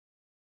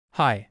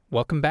Hi,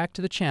 welcome back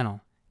to the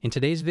channel. In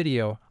today's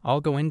video,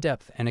 I'll go in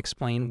depth and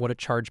explain what a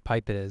charge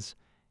pipe is.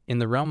 In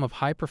the realm of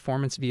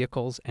high-performance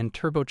vehicles and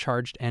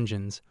turbocharged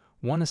engines,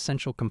 one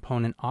essential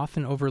component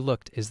often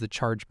overlooked is the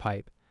charge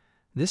pipe.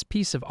 This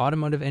piece of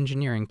automotive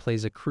engineering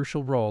plays a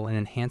crucial role in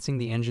enhancing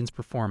the engine's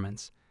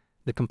performance.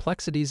 The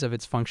complexities of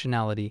its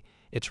functionality,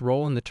 its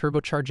role in the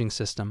turbocharging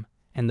system,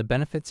 and the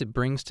benefits it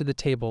brings to the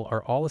table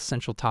are all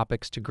essential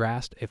topics to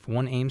grasp if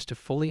one aims to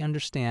fully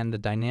understand the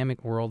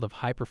dynamic world of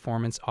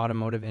high-performance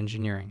automotive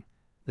engineering.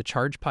 The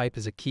charge pipe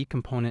is a key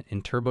component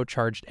in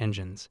turbocharged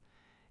engines.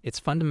 Its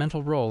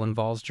fundamental role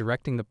involves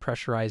directing the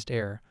pressurized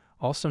air,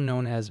 also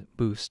known as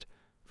boost,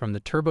 from the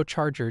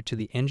turbocharger to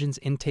the engine's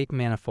intake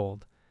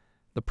manifold.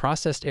 The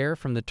processed air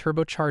from the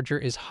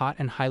turbocharger is hot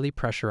and highly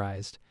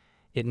pressurized.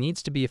 It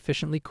needs to be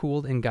efficiently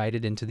cooled and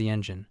guided into the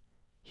engine.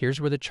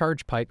 Here's where the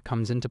charge pipe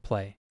comes into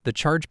play. The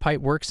charge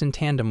pipe works in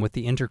tandem with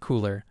the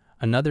intercooler,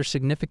 another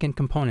significant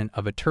component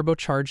of a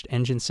turbocharged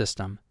engine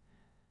system.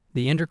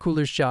 The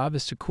intercooler's job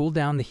is to cool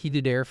down the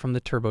heated air from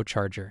the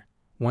turbocharger.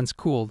 Once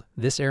cooled,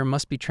 this air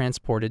must be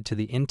transported to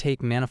the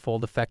intake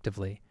manifold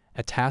effectively,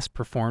 a task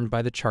performed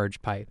by the charge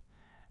pipe.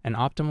 An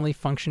optimally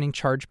functioning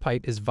charge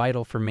pipe is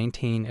vital for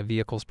maintaining a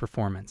vehicle's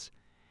performance.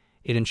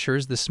 It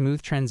ensures the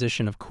smooth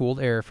transition of cooled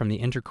air from the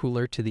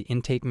intercooler to the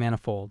intake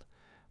manifold.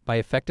 By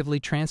effectively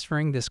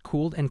transferring this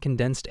cooled and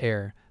condensed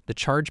air, the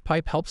charge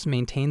pipe helps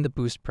maintain the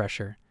boost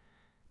pressure.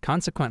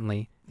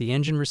 Consequently, the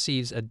engine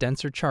receives a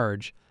denser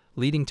charge,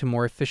 leading to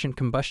more efficient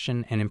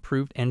combustion and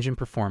improved engine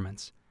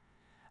performance.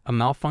 A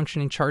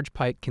malfunctioning charge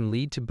pipe can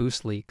lead to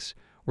boost leaks,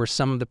 where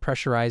some of the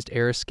pressurized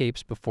air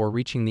escapes before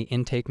reaching the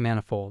intake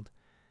manifold.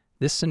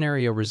 This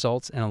scenario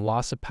results in a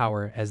loss of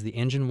power as the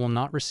engine will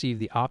not receive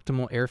the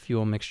optimal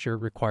air-fuel mixture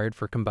required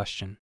for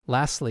combustion.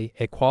 Lastly,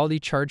 a quality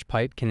charge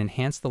pipe can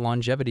enhance the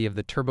longevity of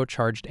the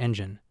turbocharged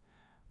engine.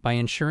 By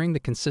ensuring the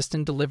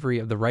consistent delivery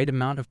of the right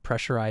amount of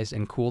pressurized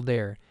and cooled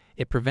air,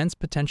 it prevents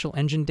potential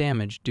engine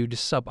damage due to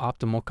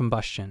suboptimal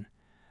combustion.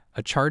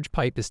 A charge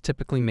pipe is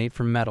typically made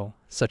from metal,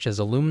 such as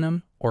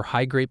aluminum, or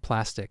high-grade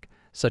plastic,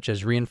 such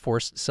as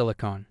reinforced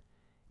silicone.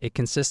 It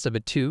consists of a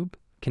tube,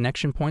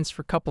 connection points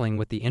for coupling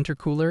with the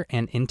intercooler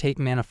and intake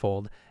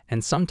manifold,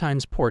 and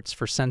sometimes ports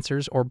for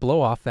sensors or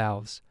blow-off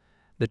valves.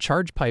 The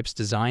charge pipe's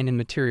design and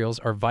materials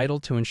are vital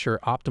to ensure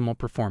optimal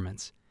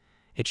performance.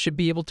 It should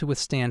be able to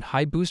withstand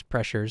high boost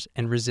pressures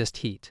and resist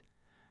heat.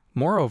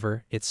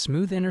 Moreover, its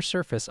smooth inner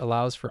surface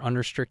allows for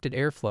unrestricted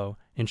airflow,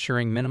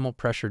 ensuring minimal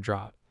pressure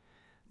drop.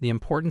 The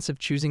importance of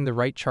choosing the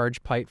right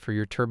charge pipe for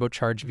your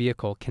turbocharged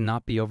vehicle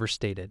cannot be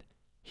overstated.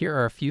 Here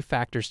are a few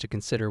factors to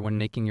consider when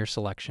making your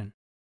selection.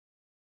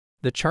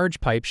 The charge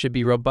pipe should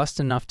be robust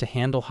enough to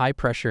handle high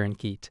pressure and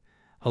heat.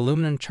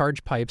 Aluminum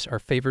charge pipes are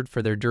favored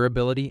for their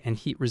durability and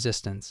heat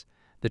resistance.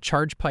 The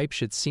charge pipe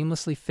should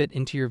seamlessly fit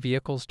into your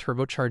vehicle's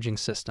turbocharging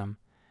system.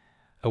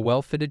 A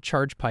well-fitted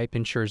charge pipe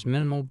ensures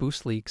minimal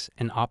boost leaks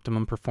and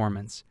optimum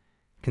performance.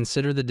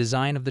 Consider the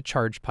design of the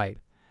charge pipe.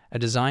 A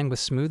design with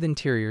smooth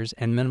interiors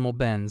and minimal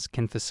bends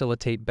can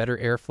facilitate better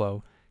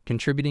airflow,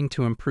 contributing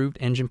to improved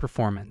engine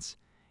performance.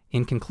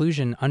 In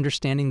conclusion,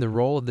 understanding the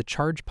role of the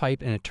charge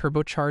pipe in a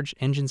turbocharged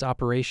engine's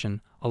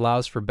operation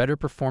allows for better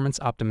performance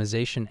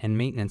optimization and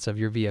maintenance of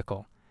your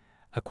vehicle.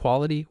 A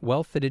quality,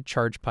 well-fitted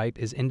charge pipe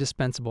is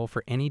indispensable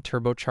for any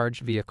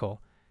turbocharged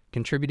vehicle,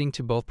 contributing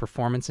to both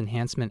performance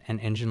enhancement and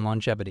engine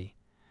longevity.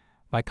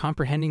 By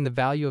comprehending the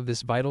value of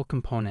this vital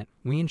component,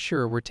 we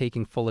ensure we're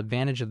taking full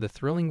advantage of the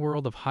thrilling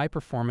world of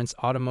high-performance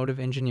automotive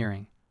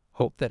engineering.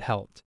 Hope that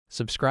helped.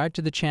 Subscribe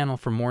to the channel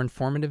for more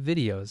informative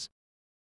videos.